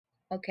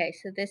Okay,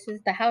 so this is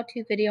the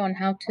how-to video on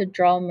how to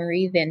draw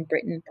Marie Van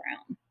Brittan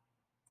Brown.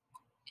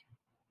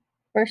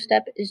 First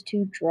step is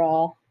to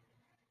draw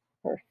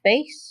her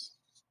face,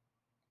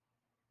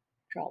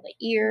 draw the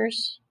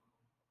ears,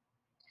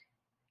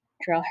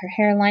 draw her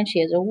hairline. She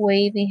has a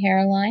wavy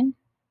hairline.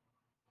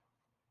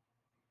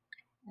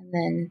 And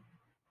then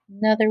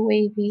another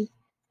wavy.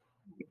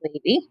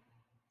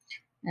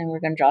 And we're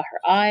going to draw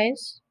her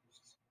eyes.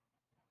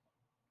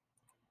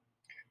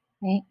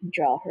 Okay,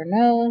 draw her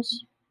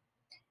nose.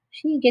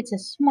 She gets a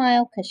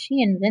smile because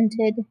she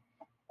invented the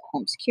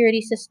home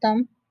security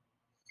system.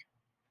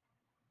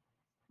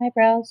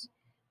 Eyebrows.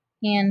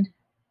 And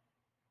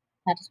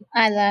add some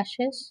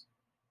eyelashes.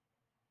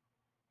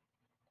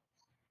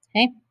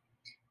 Okay,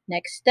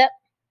 next step.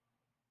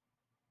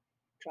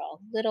 Draw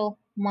little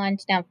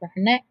lines down for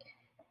her neck.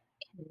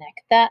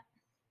 Connect that.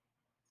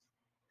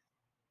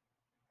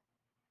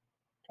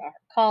 Draw her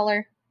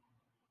collar.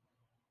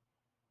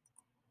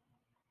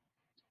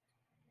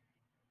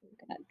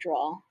 We're going to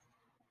draw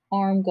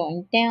arm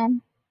going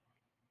down.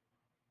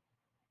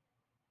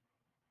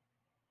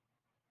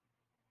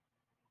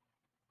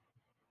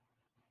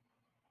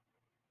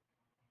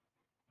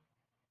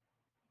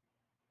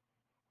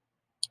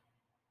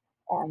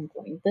 Arm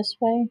going this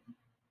way.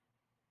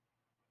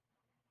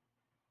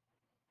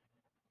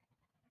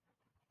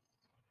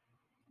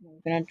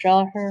 We're going to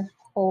draw her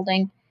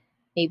holding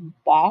a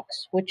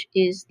box, which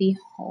is the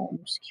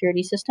home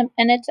security system,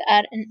 and it's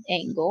at an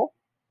angle.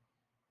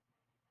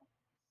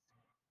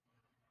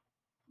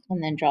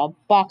 And then draw a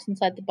box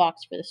inside the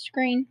box for the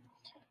screen.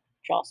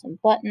 Draw some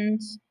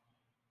buttons,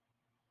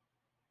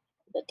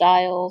 the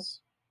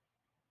dials.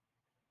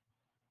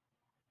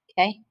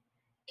 Okay,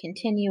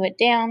 continue it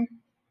down.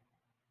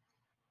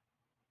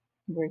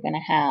 We're going to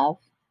have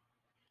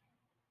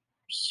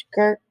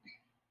skirt.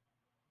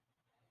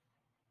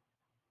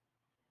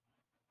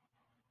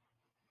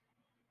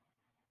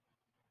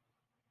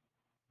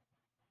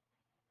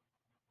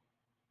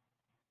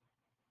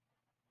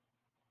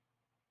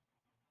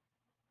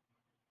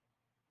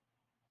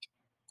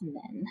 And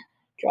then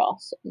draw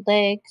some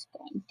legs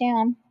going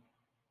down.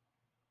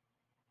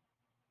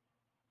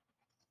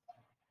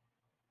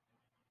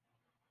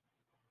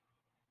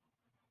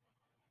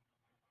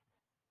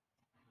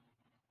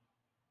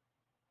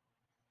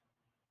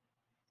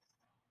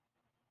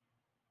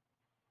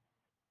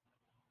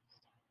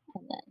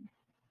 And then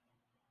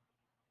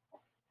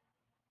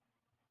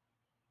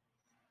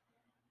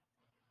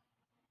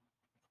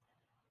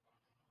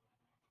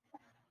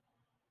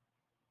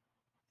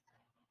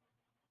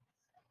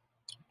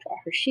draw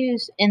her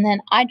shoes. And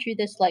then I drew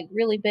this like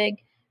really big,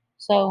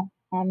 so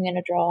I'm going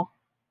to draw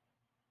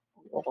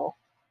a little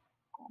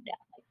going down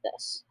like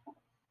this.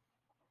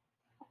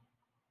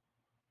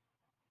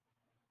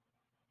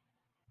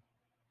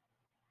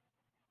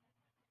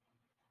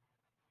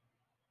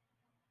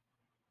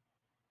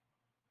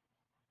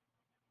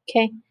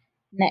 Okay,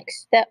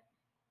 next step,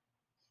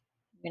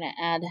 I'm going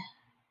to add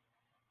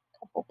a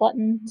couple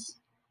buttons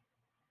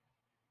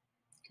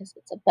because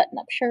it's a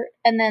button-up shirt.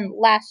 And then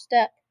last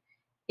step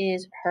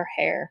is her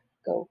hair.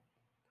 Go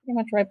pretty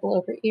much right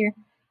below her ear,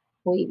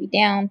 wavy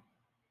down,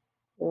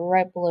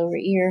 right below her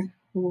ear,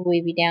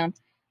 wavy down,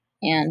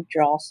 and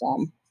draw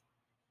some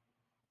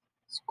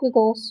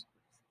squiggles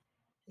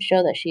to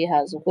show that she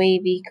has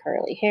wavy,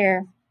 curly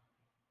hair.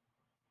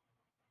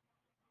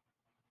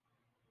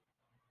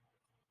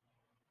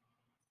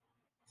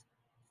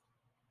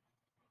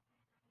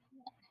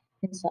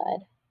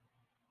 Inside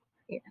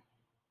here.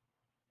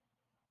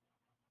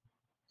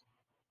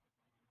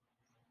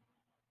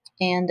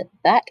 And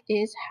that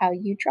is how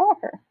you draw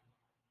her.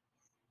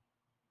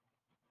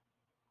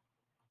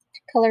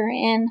 To color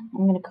in,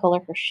 I'm going to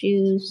color her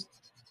shoes.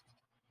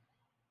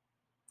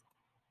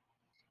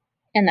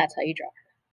 And that's how you draw her.